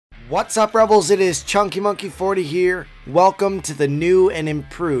What's up, Rebels? It is Chunky Monkey 40 here. Welcome to the new and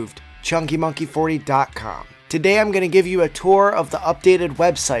improved ChunkyMonkey40.com. Today I'm going to give you a tour of the updated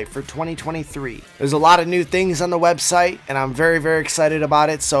website for 2023. There's a lot of new things on the website and I'm very excited about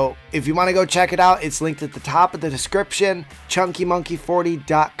it. So if you want to go check it out, it's linked at the top of the description,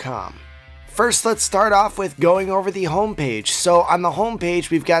 ChunkyMonkey40.com. First, let's start off with going over the homepage. So on the homepage,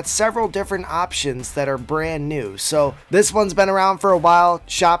 we've got several different options that are brand new. So this one's been around for a while,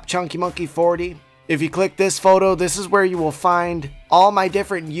 Shop Chunky Monkey 40. If you click this photo, this is where you will find all my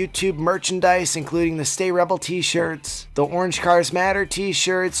different YouTube merchandise, including the Stay Rebel t-shirts, the Orange Cars Matter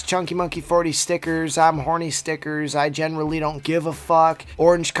t-shirts, Chunky Monkey 40 stickers, I'm Horny stickers, I Generally Don't Give a Fuck,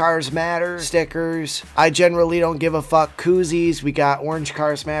 Orange Cars Matter stickers, I Generally Don't Give a Fuck koozies, we got Orange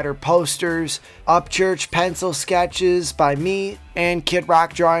Cars Matter posters, Upchurch pencil sketches by me, and Kid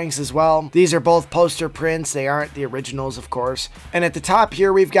Rock drawings as well. These are both poster prints, they aren't the originals of course. And at the top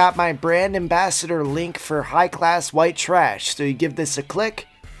here we've got my brand ambassador link for high class white trash, so you give this a click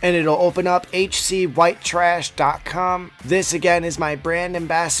and it'll open up hcwhitetrash.com. This again is my brand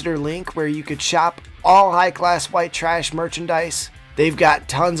ambassador link where you could shop all high class white trash merchandise. They've got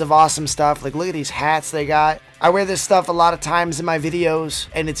tons of awesome stuff, like look at these hats they got. I wear this stuff a lot of times in my videos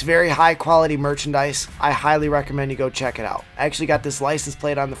and it's very high quality merchandise. I highly recommend you go check it out. I actually got this license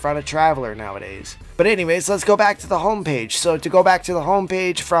plate on the front of Traveler nowadays. But anyways, let's go back to the homepage. So to go back to the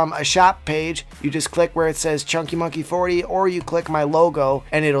homepage from a shop page, you just click where it says Chunky Monkey 40 or you click my logo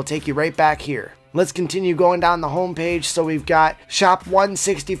and it'll take you right back here. Let's continue going down the homepage. So we've got Shop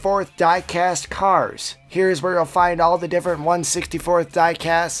 1/64th Diecast Cars. Here's where you'll find all the different 1/64th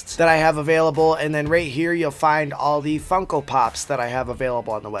diecasts that I have available, and then right here you'll find all the Funko Pops that I have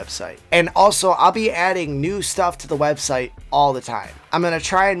available on the website. And also I'll be adding new stuff to the website all the time. I'm going to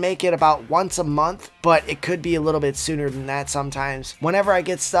try and make it about once a month, but it could be a little bit sooner than that sometimes. Whenever I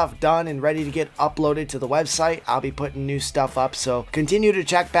get stuff done and ready to get uploaded to the website, I'll be putting new stuff up, so continue to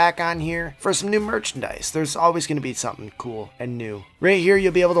check back on here for some new merchandise. There's always going to be something cool and new. Right here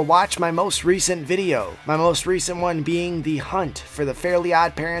you'll be able to watch my most recent video. My most recent one being the hunt for the Fairly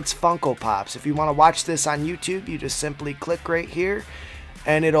Odd Parents Funko Pops. If you want to watch this on YouTube, you just simply click right here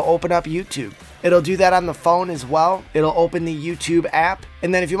and it'll open up YouTube. It'll do that on the phone as well. It'll open the YouTube app.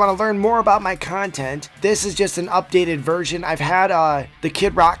 And then if you want to learn more about my content, this is just an updated version. I've had the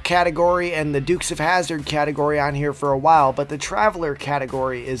Kid Rock category and the Dukes of Hazzard category on here for a while, but the Traveler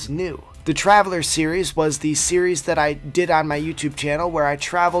category is new. The Traveler series was the series that I did on my YouTube channel where I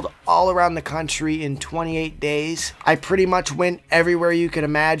traveled all around the country in 28 days. I pretty much went everywhere you could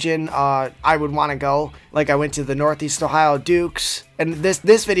imagine I would want to go. Like I went to the Northeast Ohio Dukes. And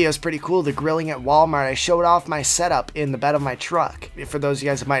this video is pretty cool, the grilling at Walmart. I showed off my setup in the bed of my truck. For those of you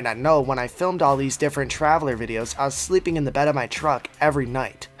guys who might not know, when I filmed all these different Traveler videos, I was sleeping in the bed of my truck every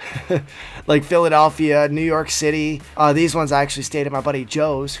night. Like Philadelphia, New York City. These ones I actually stayed at my buddy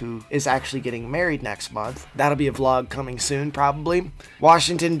Joe's, who is actually getting married next month. That'll be a vlog coming soon, probably.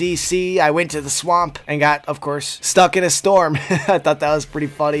 Washington, D.C. I went to the swamp and got, of course, stuck in a storm. I thought that was pretty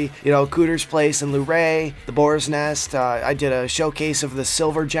funny. You know, Cooter's Place in Luray, the Boar's Nest. I did a showcase of the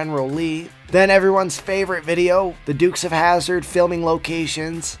Silver General Lee. Then everyone's favorite video, the Dukes of Hazzard filming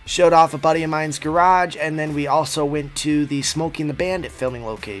locations. Showed off a buddy of mine's garage, and then we also went to the Smoking the Bandit filming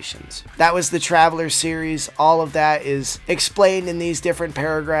locations. That was the Traveler series. All of that is explained in these different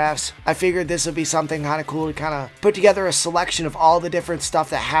paragraphs. I figured this would be something kind of cool to kind of put together a selection of all the different stuff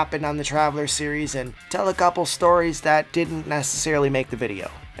that happened on the Traveler series and tell a couple stories that didn't necessarily make the video.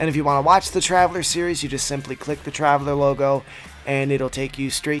 And if you want to watch the Traveler series, you just simply click the Traveler logo and it'll take you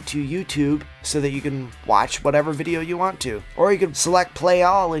straight to YouTube so that you can watch whatever video you want to. Or you could select play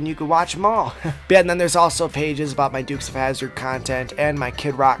all and you could watch them all. Yeah, and then there's also pages about my Dukes of Hazzard content and my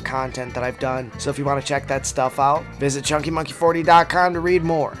Kid Rock content that I've done. So if you want to check that stuff out, visit ChunkyMonkey40.com to read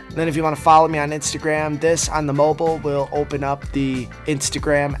more. Then if you want to follow me on Instagram, this on the mobile will open up the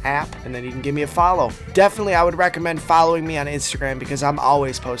Instagram app and then you can give me a follow. Definitely I would recommend following me on Instagram because I'm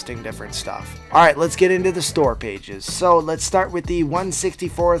always posting different stuff. Alright, let's get into the store pages. So let's start with the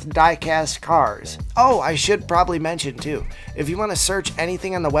 1/64th Diecast Cars. Oh, I should probably mention too, if you want to search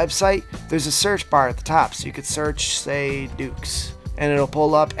anything on the website, there's a search bar at the top, so you could search, say, Dukes, and it'll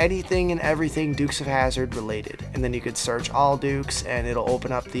pull up anything and everything Dukes of Hazzard related. And then you could search all Dukes and it'll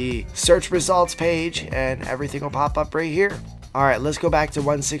open up the search results page and everything will pop up right here. Alright, let's go back to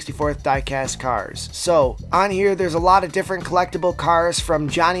 1/64th diecast cars. So, on here there's a lot of different collectible cars from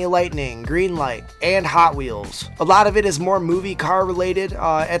Johnny Lightning, Greenlight, and Hot Wheels. A lot of it is more movie car related.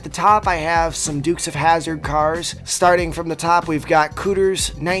 At the top I have some Dukes of Hazzard cars. Starting from the top we've got Cooter's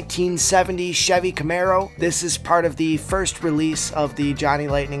 1970 Chevy Camaro. This is part of the first release of the Johnny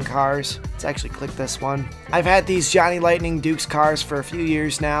Lightning cars. Let's actually click this one. I've had these Johnny Lightning Dukes cars for a few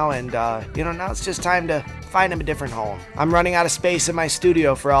years now, and now it's just time to find him a different home. I'm running out of space in my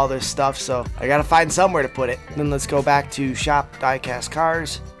studio for all this stuff, so I gotta find somewhere to put it. Then let's go back to Shop Diecast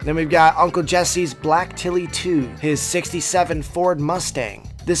Cars. Then we've got Uncle Jesse's Black Tilly 2, his 67 Ford Mustang.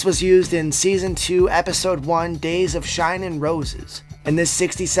 This was used in Season 2, Episode 1, Days of Shinin' Roses. And this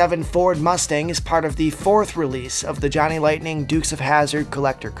 67 Ford Mustang is part of the fourth release of the Johnny Lightning Dukes of Hazzard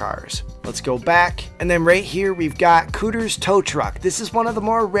collector cars. Let's go back, and then right here we've got Cooter's Tow Truck. This is one of the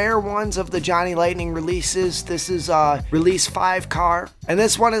more rare ones of the Johnny Lightning releases. This is a Release 5 car, and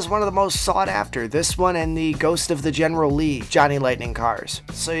this one is one of the most sought after. This one and the Ghost of the General Lee Johnny Lightning cars.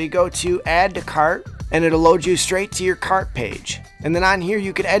 So you go to Add to Cart, and it'll load you straight to your cart page. And then on here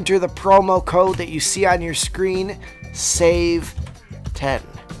you can enter the promo code that you see on your screen, SAVE 10.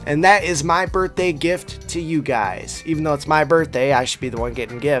 And that is my birthday gift to you guys. Even though it's my birthday, I should be the one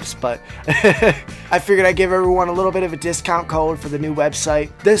getting gifts, but I figured I'd give everyone a little bit of a discount code for the new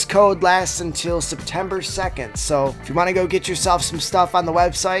website. This code lasts until September 2nd, so if you want to go get yourself some stuff on the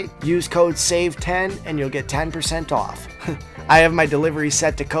website, use code SAVE10 and you'll get 10% off. I have my delivery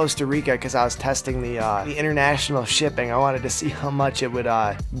set to Costa Rica because I was testing the international shipping. I wanted to see how much it would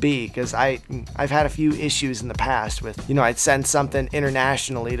be, because I've had a few issues in the past with, I'd send something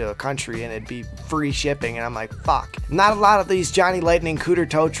internationally to a country and it'd be free shipping, and I'm like, fuck. Not a lot of these Johnny Lightning Cooter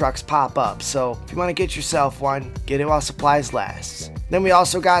tow trucks pop up, so if you want to get yourself one, get it while supplies last. Then we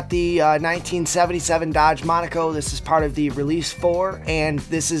also got the 1977 Dodge Monaco. This is part of the Release 4, and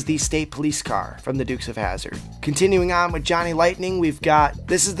this is the State Police car from the Dukes of Hazzard. Continuing on with Johnny Lightning, we've got,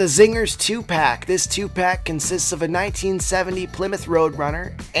 this is the Zingers 2-pack. This 2-pack consists of a 1970 Plymouth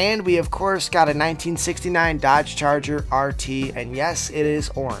Roadrunner, and we of course got a 1969 Dodge Charger RT, and yes, it is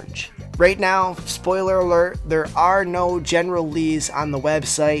orange. Right now, spoiler alert, there are no General Lees on the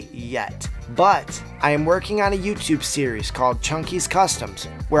website yet. But I am working on a YouTube series called Chunky's Customs,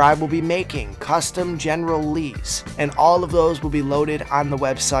 where I will be making custom General Lees, and all of those will be loaded on the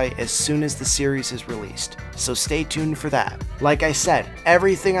website as soon as the series is released. So stay tuned for that. Like I said,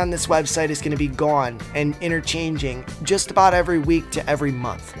 everything on this website is going to be gone and interchanging just about every week to every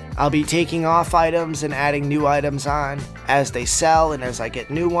month. I'll be taking off items and adding new items on as they sell and as I get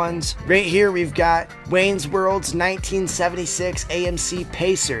new ones. Right here we've got Wayne's World's 1976 AMC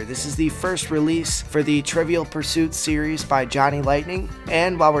Pacer. This is the first release for the Trivial Pursuit series by Johnny Lightning.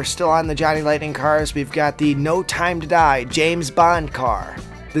 And while we're still on the Johnny Lightning cars, we've got the No Time to Die James Bond car.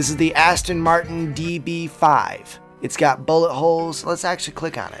 This is the Aston Martin DB5. It's got bullet holes. Let's actually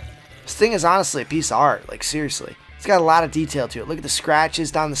click on it. This thing is honestly a piece of art, like seriously. It's got a lot of detail to it. Look at the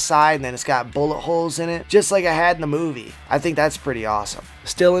scratches down the side, and then it's got bullet holes in it, just like I had in the movie. I think that's pretty awesome.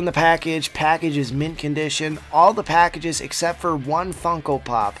 Still in the package. Package is mint condition. All the packages except for one Funko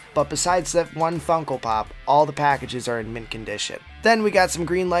Pop. But besides that one Funko Pop, all the packages are in mint condition. Then we got some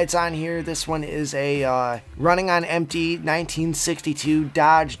green lights on here. This one is a running on empty 1962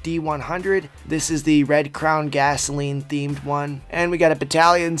 Dodge D100. This is the Red Crown gasoline themed one. And we got a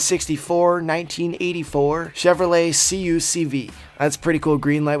Battalion 64 1984 Chevrolet CUCV. That's a pretty cool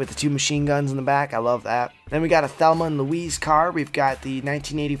green light with the two machine guns in the back. I love that. Then we got a Thelma and Louise car. We've got the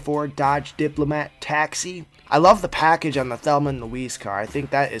 1984 Dodge Diplomat Taxi. I love the package on the Thelma and Louise car. I think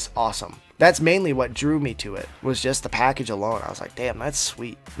that is awesome. That's mainly what drew me to it, was just the package alone. I was like, damn, that's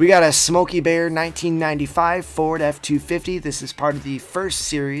sweet. We got a Smokey Bear 1995 Ford F-250. This is part of the first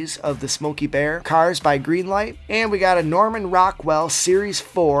series of the Smokey Bear cars by Greenlight. And we got a Norman Rockwell Series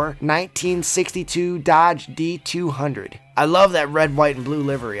 4 1962 Dodge D200. I love that red, white, and blue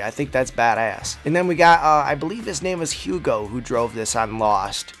livery. I think that's badass. And then we got, I believe his name was Hugo, who drove this on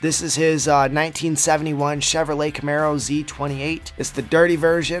Lost. This is his 1971 Chevrolet Camaro Z28. It's the dirty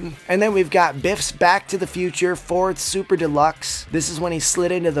version. And then we've got Biff's Back to the Future Ford Super Deluxe. This is when he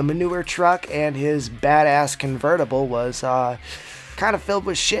slid into the manure truck and his badass convertible was kind of filled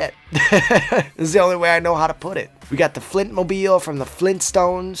with shit. This is the only way I know how to put it. We got the Flintmobile from the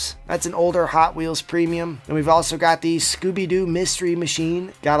Flintstones. That's an older Hot Wheels premium. And we've also got the Scooby-Doo Mystery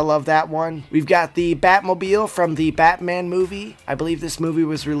Machine. Gotta love that one. We've got the Batmobile from the Batman movie. I believe this movie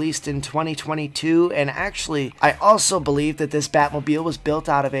was released in 2022. And actually, I also believe that this Batmobile was built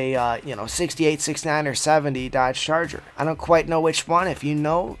out of a, 68, 69, or 70 Dodge Charger. I don't quite know which one. If you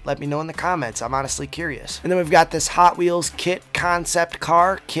know, let me know in the comments. I'm honestly curious. And then we've got this Hot Wheels Kit concept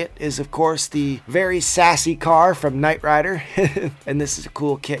car. Kit is, of course, the very sassy car from Knight Rider. And this is a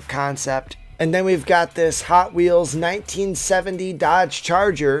cool Kit concept. And then we've got this Hot Wheels 1970 Dodge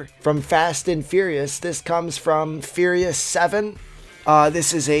Charger from Fast and Furious. This comes from Furious 7.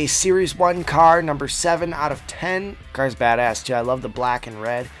 This is a Series 1 car, number 7 out of 10. Car's badass too. I love the black and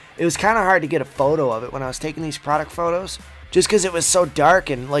red. It was kind of hard to get a photo of it when I was taking these product photos, just because it was so dark,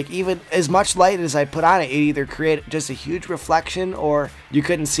 and like even as much light as I put on it, it either created just a huge reflection or you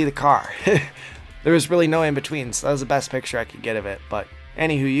couldn't see the car. There was really no in between, so that was the best picture I could get of it. But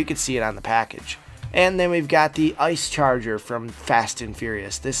anywho, you could see it on the package. And then we've got the Ice Charger from Fast and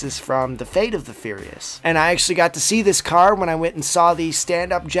Furious. This is from The Fate of the Furious. And I actually got to see this car when I went and saw the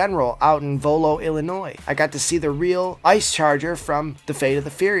stand-up general out in Volo, Illinois. I got to see the real Ice Charger from The Fate of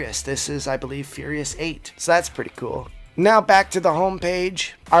the Furious. This is, I believe, Furious 8. So that's pretty cool. Now back to the home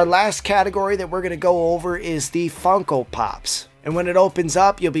page. Our last category that we're going to go over is the Funko Pops. And when it opens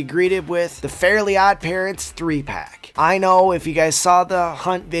up, you'll be greeted with the Fairly Odd Parents 3-pack. I know if you guys saw the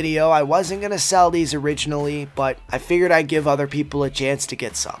hunt video, I wasn't going to sell these originally, but I figured I'd give other people a chance to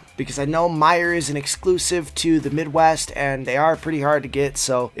get some. Because I know Meyer is an exclusive to the Midwest, and they are pretty hard to get.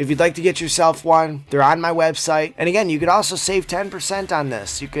 So if you'd like to get yourself one, they're on my website. And again, you could also save 10% on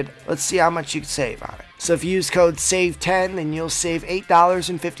this. Let's see how much you could save on it. So if you use code SAVE10, then you'll save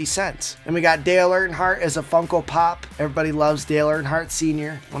 $8.50. And we got Dale Earnhardt as a Funko Pop. Everybody loves Dale Earnhardt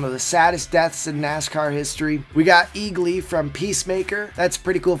Sr., one of the saddest deaths in NASCAR history. We got Eagly from Peacemaker. That's a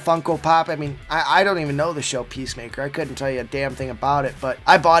pretty cool Funko Pop. I mean, I don't even know the show Peacemaker. I couldn't tell you a damn thing about it, but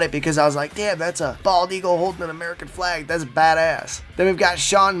I bought it because I was like, damn, that's a bald eagle holding an American flag. That's badass. Then we've got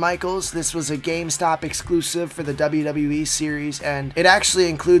Shawn Michaels. This was a GameStop exclusive for the WWE series, and it actually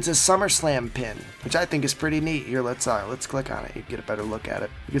includes a SummerSlam pin, which I think is pretty neat. Here, let's click on it. You can get a better look at it.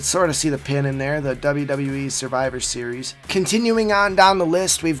 You can sort of see the pin in there, the WWE Survivor Series. Continuing on down the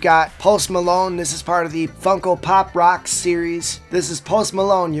list, we've got Post Malone. This is part of the Funko Pop Rocks series. This is Post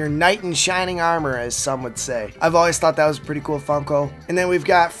Malone, your knight in shining armor, as some would say. I've always thought that was a pretty cool Funko. And then we've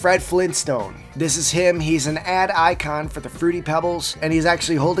got Fred Flintstone. This is him. He's an ad icon for the Fruity Pebbles, and he's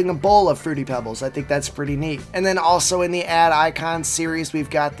actually holding a bowl of Fruity Pebbles. I think that's pretty neat. And then also in the ad icon series, we've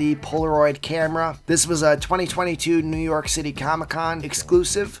got the Polaroid camera. This was a 2022 New York City Comic-Con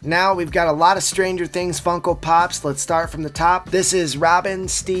exclusive. Now we've got a lot of Stranger Things Funko Pops. Let's start from the top. This is Robin,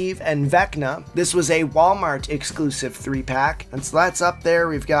 Steve, and Vecna. This was a Walmart exclusive 3-pack, and so that's up there.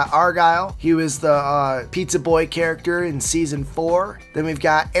 We've got Argyle. He was the Pizza Boy character in Season 4. Then we've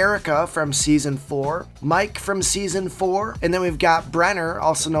got Erica from Season 4, Mike from Season 4, and then we've got Brenner,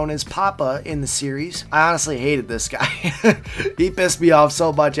 also known as Papa, in the series. I honestly hated this guy. He pissed me off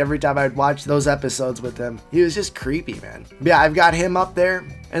so much every time I'd watch those episodes with him. He was just creepy, man. But yeah, I've got him up there.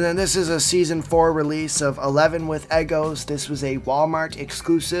 And then this is a Season 4 release of 11 with Eggos. This was a Walmart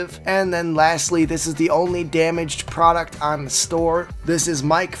exclusive. And then lastly, this is the only damaged product on the store. This is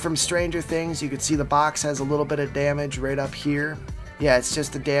Mike from Stranger Things. You can see the box has a little bit of damage right up here. Yeah, it's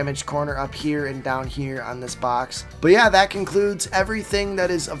just a damaged corner up here and down here on this box. But yeah, that concludes everything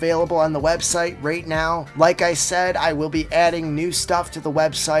that is available on the website right now. Like I said, I will be adding new stuff to the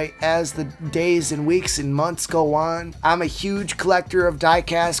website as the days and weeks and months go on. I'm a huge collector of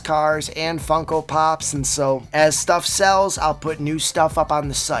die-cast cars and Funko Pops, and so as stuff sells, I'll put new stuff up on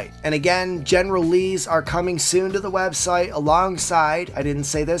the site. And again, General Lees are coming soon to the website alongside, I didn't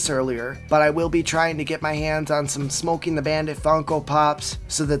say this earlier, but I will be trying to get my hands on some Smoking the Bandit Funko Pops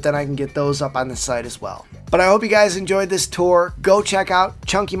so that then I can get those up on the site as well. But I hope you guys enjoyed this tour. Go check out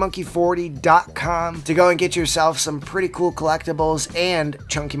ChunkyMonkey40.com to go and get yourself some pretty cool collectibles and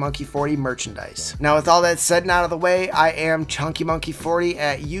Chunky Monkey 40 merchandise. Now with all that said and out of the way, I am Chunky Monkey 40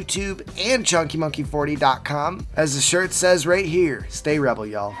 at YouTube and ChunkyMonkey40.com. As the shirt says right here, stay rebel,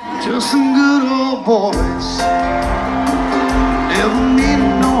 y'all. Just some good old boys, never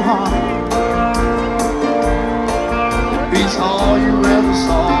meaning